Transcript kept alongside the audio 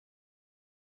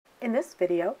In this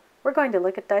video, we're going to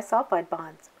look at disulfide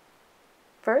bonds.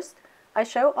 First, I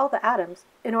show all the atoms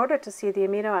in order to see the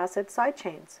amino acid side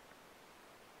chains.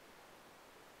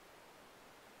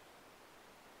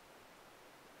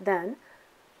 Then,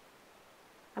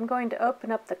 I'm going to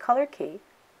open up the color key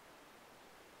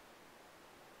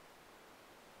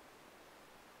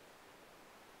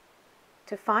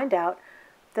to find out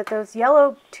that those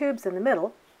yellow tubes in the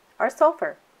middle are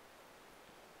sulfur.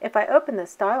 If I open the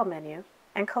Style menu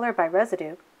and color by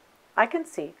residue, I can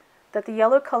see that the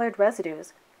yellow-colored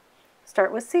residues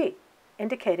start with C,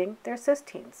 indicating they're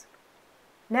cysteines.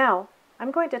 Now,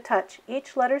 I'm going to touch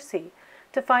each letter C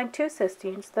to find two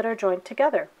cysteines that are joined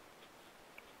together.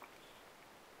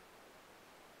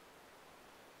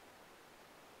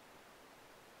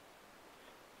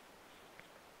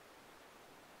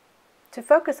 To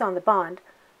focus on the bond,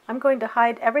 I'm going to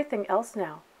hide everything else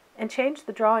now and change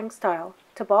the drawing style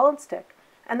to ball and stick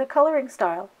and the coloring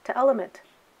style to element.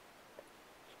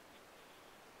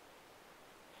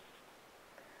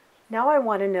 Now I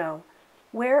want to know,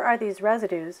 where are these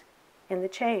residues in the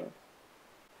chain?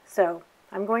 So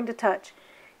I'm going to touch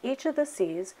each of the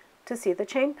C's to see the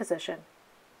chain position.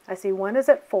 I see one is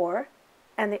at 4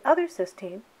 and the other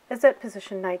cysteine is at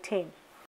position 19.